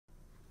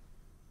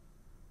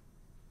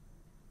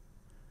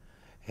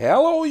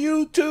Hello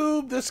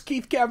YouTube, this is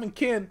Keith Kevin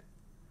Ken.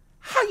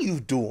 How you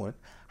doing?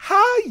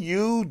 How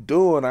you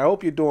doing? I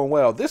hope you're doing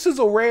well. This is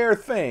a rare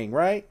thing,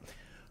 right?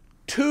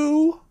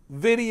 2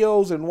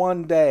 videos in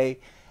one day,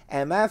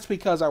 and that's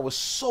because I was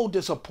so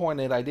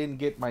disappointed I didn't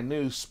get my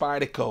new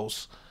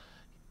Spydercos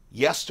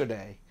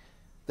yesterday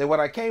that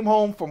when I came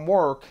home from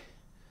work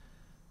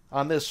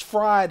on this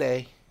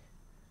Friday,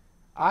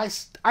 I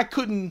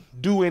couldn't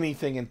do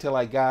anything until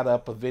I got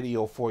up a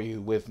video for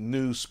you with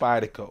new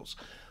Spydercos.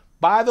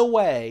 By the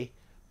way,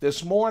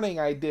 this morning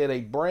I did a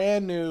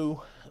brand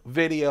new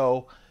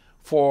video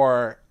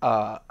for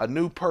a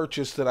new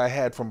purchase that I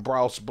had from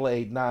Browse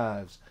Blade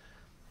Knives.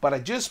 But I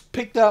just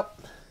picked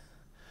up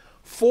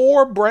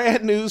 4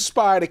 brand new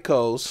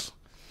Spydercos.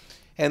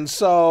 And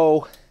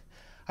so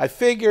I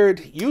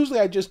figured, usually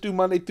I just do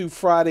Monday through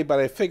Friday,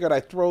 but I figured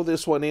I'd throw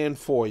this one in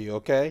for you,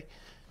 okay?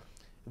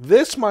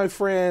 This, my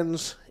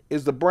friends,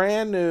 is the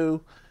brand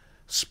new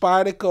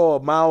Spyderco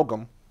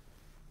Amalgam.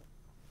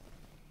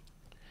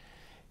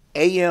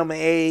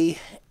 A-M-A-L-G-A-M,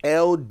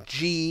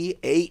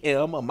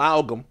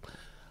 Amalgam.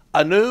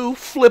 A new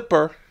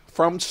flipper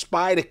from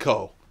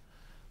Spyderco.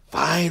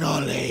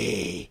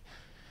 Finally!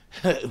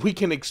 We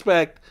can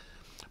expect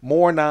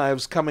more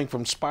knives coming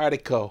from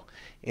Spyderco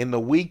in the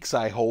weeks,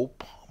 I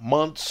hope,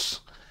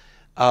 months.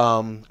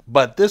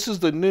 But this is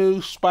the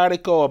new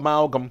Spyderco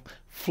Amalgam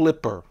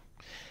flipper.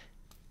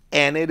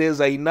 And it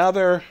is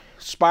another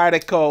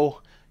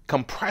Spyderco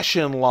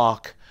compression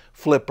lock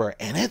flipper.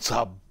 And it's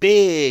a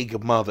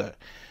big mother.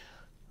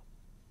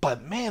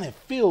 But man, it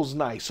feels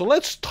nice. So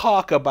let's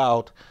talk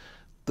about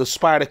the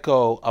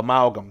Spyderco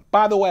Amalgam.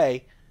 By the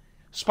way,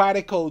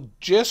 Spyderco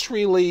just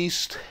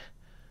released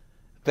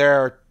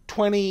their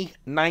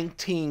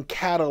 2019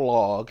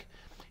 catalog.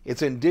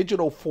 It's in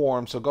digital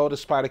form, so go to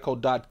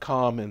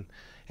spyderco.com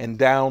and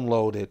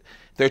download it.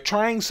 They're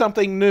trying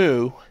something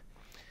new.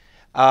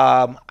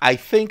 I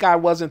think I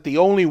wasn't the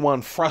only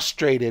one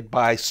frustrated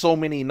by so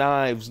many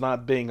knives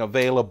not being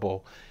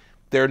available.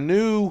 Their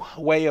new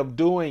way of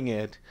doing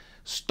it,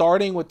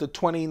 starting with the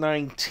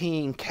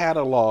 2019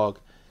 catalog,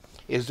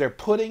 is they're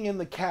putting in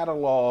the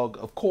catalog,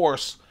 of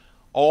course,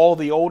 all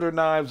the older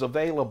knives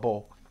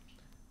available,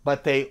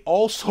 but they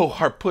also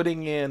are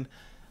putting in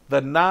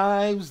the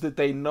knives that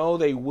they know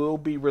they will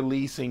be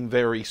releasing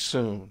very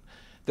soon.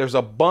 There's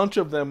a bunch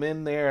of them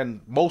in there,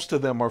 and most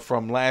of them are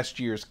from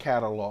last year's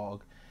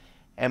catalog.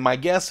 And my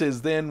guess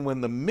is then when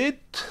the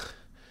mid-year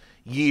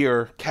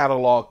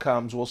catalog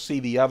comes, we'll see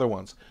the other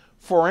ones.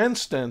 For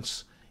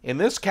instance, in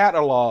this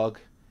catalog,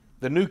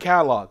 the new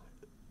catalog,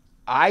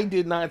 I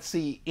did not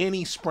see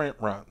any sprint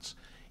runs.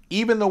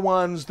 Even the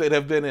ones that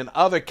have been in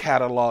other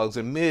catalogs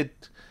and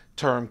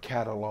mid-term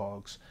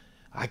catalogs.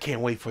 I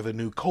can't wait for the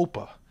new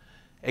Copa,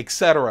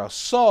 etc.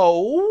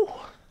 So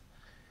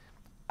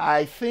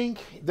I think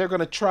they're going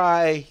to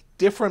try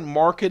different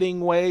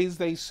marketing ways,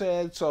 they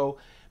said. So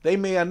they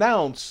may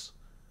announce,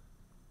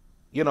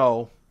 you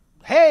know,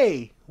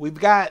 hey, we've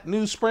got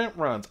new sprint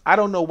runs. I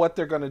don't know what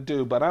they're going to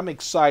do, but I'm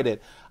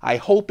excited. I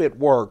hope it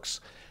works,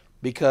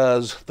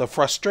 because the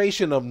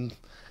frustration of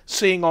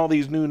seeing all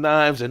these new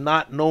knives and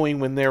not knowing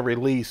when they're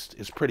released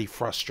is pretty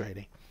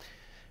frustrating.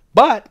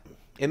 But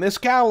in this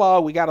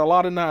catalog, we got a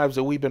lot of knives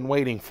that we've been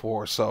waiting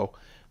for, so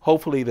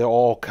hopefully they'll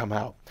all come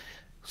out.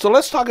 So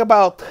let's talk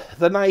about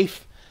the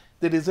knife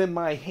that is in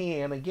my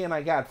hand. Again,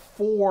 I got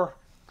 4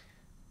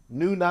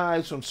 new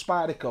knives from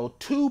Spyderco,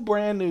 2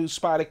 brand new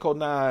Spyderco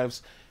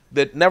knives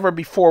that never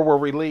before were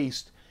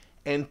released,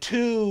 and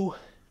 2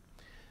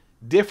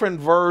 different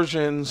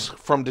versions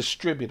from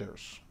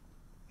distributors.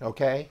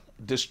 Okay?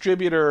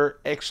 Distributor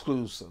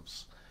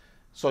exclusives.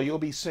 So you'll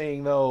be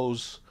seeing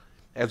those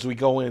as we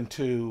go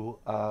into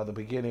the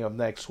beginning of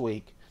next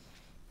week.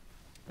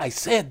 I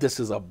said this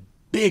is a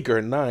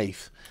bigger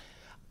knife.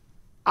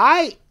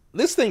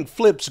 This thing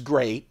flips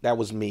great. That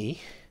was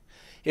me.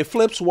 It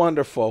flips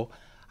wonderful.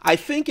 I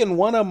think in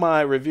one of my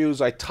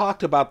reviews I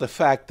talked about the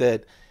fact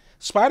that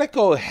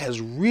Spyderco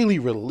has really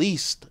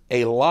released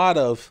a lot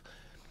of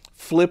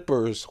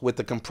flippers with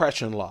the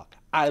compression lock.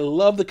 I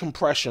love the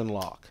compression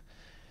lock.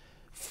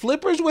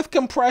 Flippers with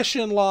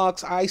compression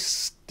locks,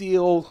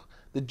 the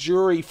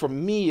jury for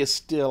me is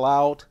still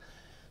out.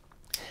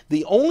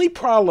 The only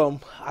problem,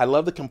 I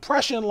love the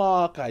compression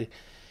lock.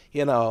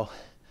 The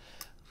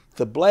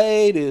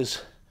blade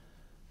is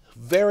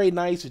very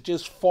nice. It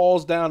just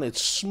falls down.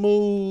 It's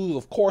smooth.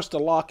 Of course, the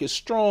lock is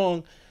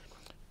strong.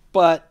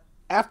 But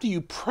after you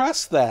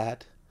press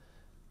that,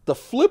 the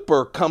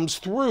flipper comes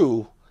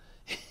through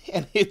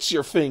and hits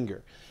your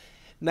finger.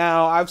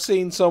 Now, I've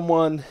seen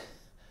someone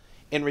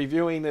in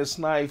reviewing this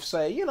knife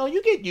say,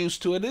 you get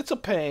used to it. It's a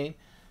pain.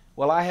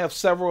 Well, I have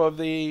several of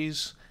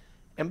these.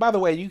 And by the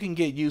way, you can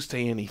get used to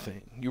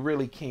anything. You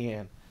really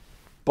can.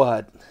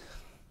 But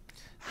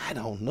I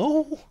don't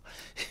know.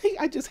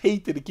 I just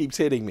hate that it keeps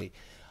hitting me.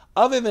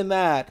 Other than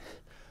that,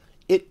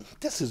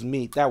 this is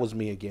me. That was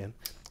me again.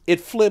 It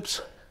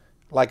flips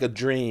like a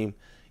dream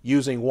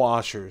using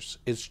washers.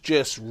 It's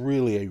just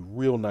really a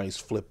real nice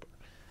flipper.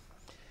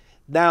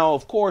 Now,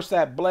 of course,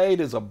 that blade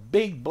is a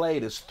big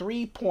blade. It's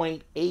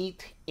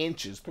 3.8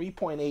 inches,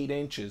 3.8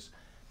 inches.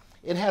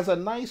 It has a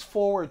nice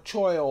forward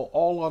choil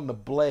all on the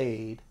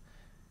blade.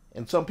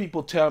 And some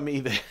people tell me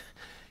that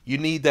you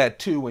need that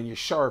too when you're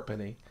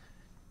sharpening.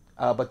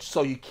 But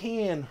so you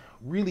can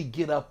really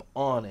get up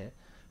on it.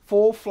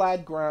 Full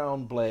flat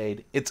ground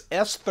blade. It's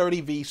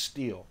S30V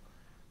steel.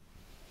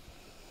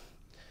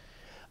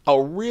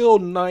 A real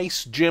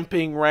nice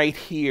jimping right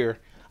here.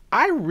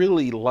 I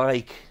really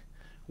like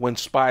when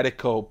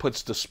Spyderco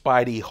puts the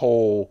Spidey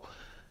hole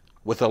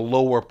with a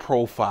lower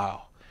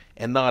profile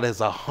and not as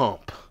a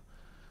hump.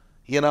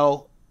 You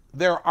know,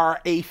 there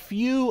are a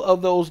few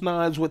of those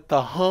knives with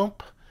the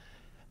hump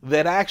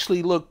that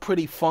actually look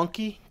pretty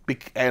funky,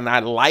 and I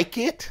like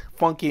it,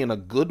 funky in a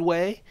good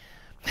way,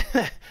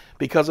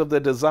 because of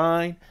the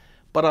design.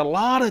 But a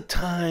lot of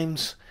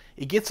times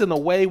it gets in the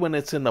way when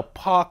it's in the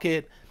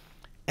pocket,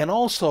 and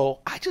also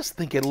I just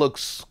think it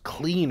looks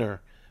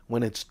cleaner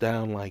when it's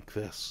down like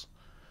this.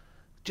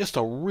 Just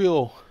a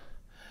real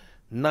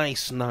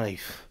nice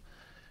knife.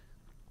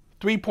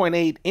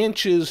 3.8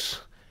 inches,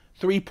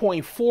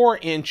 3.4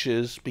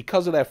 inches,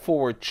 because of that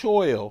forward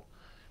choil,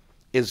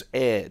 is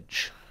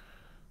edge.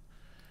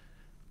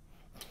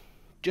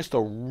 Just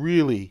a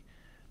really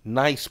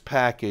nice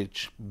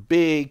package.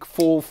 Big,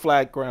 full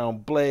flat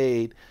ground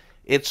blade.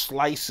 It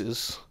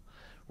slices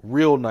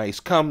real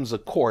nice. Comes,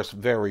 of course,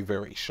 very,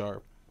 very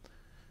sharp.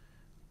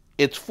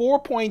 It's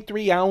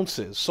 4.3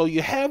 ounces. So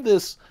you have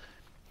this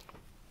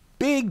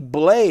big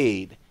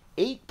blade,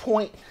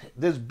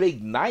 this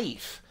big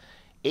knife,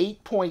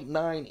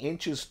 8.9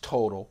 inches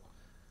total,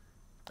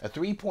 a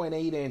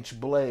 3.8 inch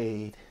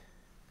blade,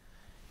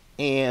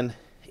 and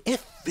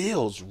it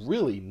feels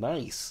really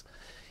nice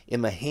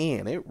in the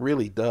hand. It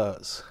really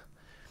does.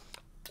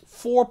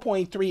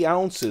 4.3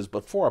 ounces,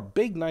 but for a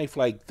big knife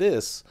like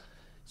this,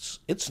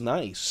 it's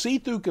nice.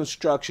 See-through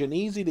construction,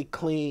 easy to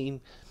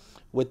clean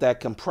with that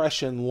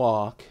compression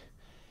lock.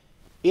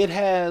 It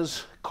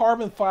has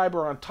carbon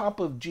fiber on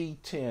top of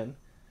G10,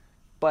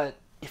 but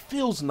it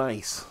feels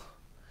nice.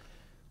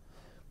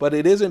 But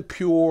it isn't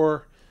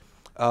pure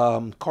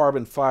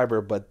carbon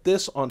fiber, but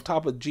this on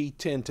top of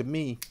G10 to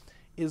me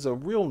is a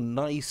real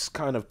nice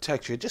kind of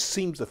texture. It just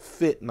seems to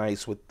fit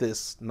nice with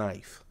this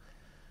knife.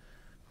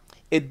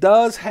 It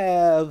does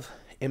have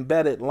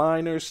embedded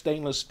liners,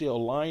 stainless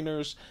steel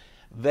liners.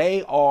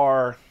 They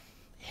are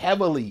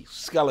heavily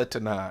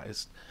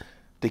skeletonized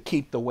to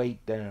keep the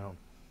weight down.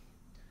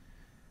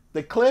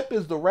 The clip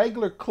is the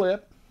regular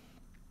clip,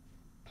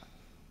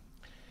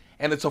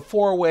 and it's a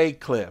 4-way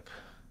clip.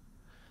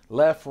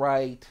 Left,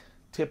 right,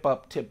 tip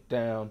up, tip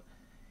down,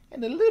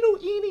 and a little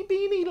eeny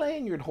beeny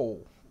lanyard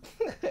hole.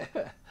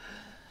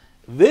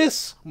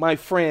 This, my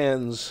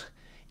friends,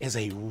 is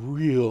a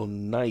real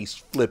nice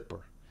flipper.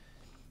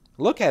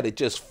 Look at it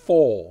just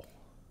fall.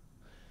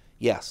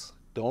 Yes,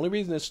 the only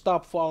reason it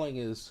stopped falling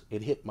is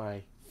it hit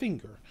my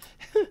finger.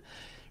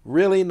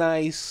 Really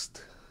nice.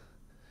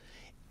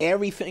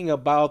 Everything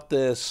about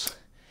this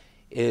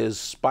is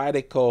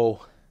Spyderco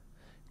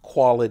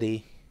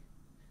quality.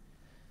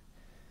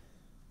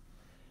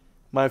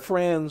 My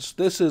friends,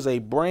 this is a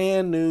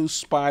brand new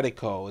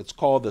Spyderco. It's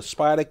called the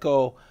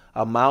Spyderco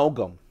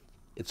Amalgam.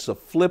 It's a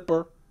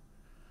flipper,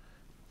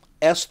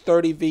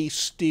 S30V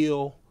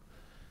steel,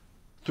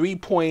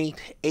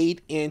 3.8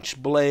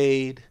 inch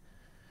blade,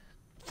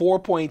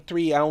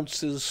 4.3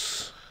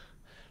 ounces,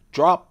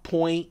 drop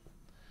point.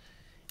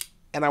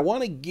 And I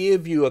want to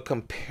give you a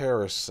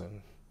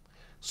comparison.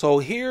 So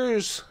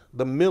here's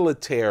the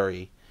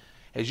military,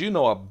 as you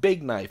know, a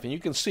big knife, and you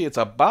can see it's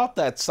about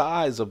that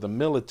size of the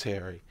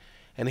military.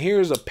 And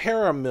here's a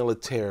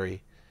paramilitary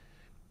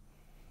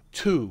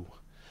 2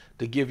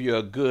 to give you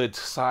a good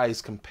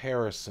size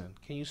comparison.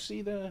 Can you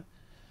see that?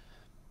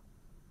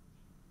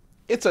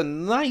 It's a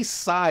nice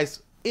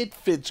size. It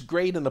fits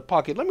great in the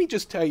pocket. Let me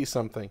just tell you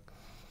something.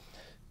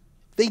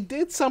 They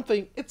did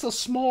something, it's a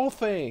small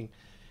thing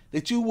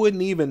that you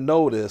wouldn't even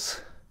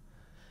notice.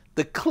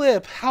 The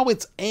clip, how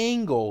it's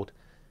angled,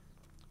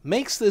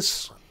 makes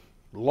this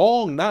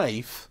long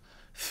knife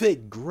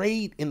fit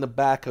great in the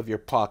back of your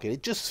pocket.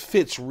 It just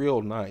fits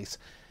real nice.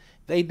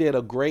 They did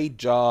a great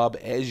job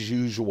as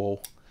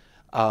usual.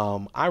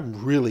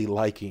 I'm really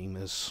liking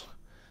this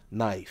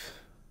knife.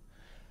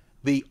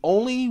 The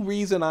only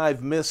reason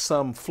I've missed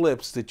some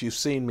flips that you've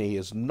seen me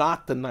is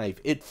not the knife.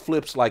 It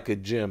flips like a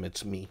gem.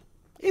 It's me.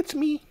 It's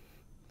me.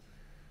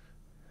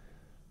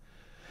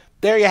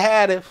 There you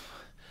had it.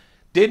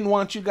 Didn't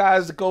want you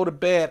guys to go to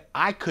bed.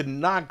 I could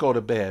not go to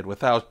bed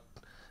without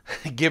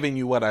giving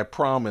you what I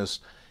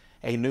promised,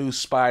 a new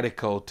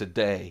Spyderco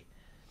today.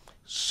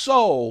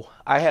 So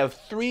I have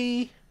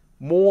 3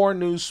 more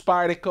new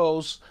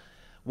Spydercos.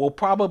 We'll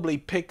probably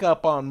pick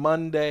up on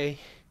Monday.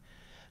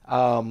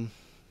 I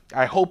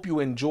hope you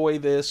enjoy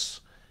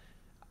this.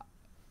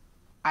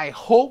 I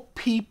hope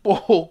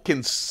people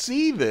can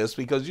see this,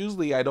 because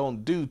usually I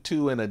don't do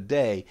 2 in a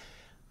day.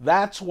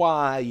 That's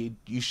why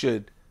you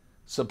should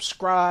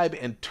subscribe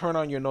and turn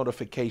on your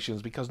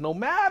notifications, because no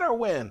matter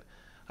when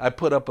I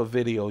put up a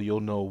video, you'll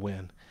know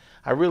when.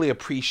 I really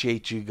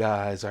appreciate you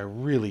guys. I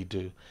really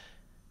do.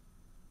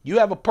 You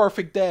have a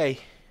perfect day.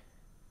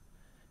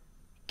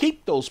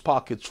 Keep those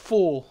pockets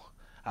full.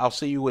 I'll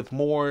see you with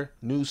more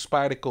new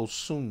Spyderco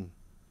soon.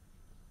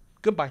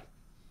 Goodbye.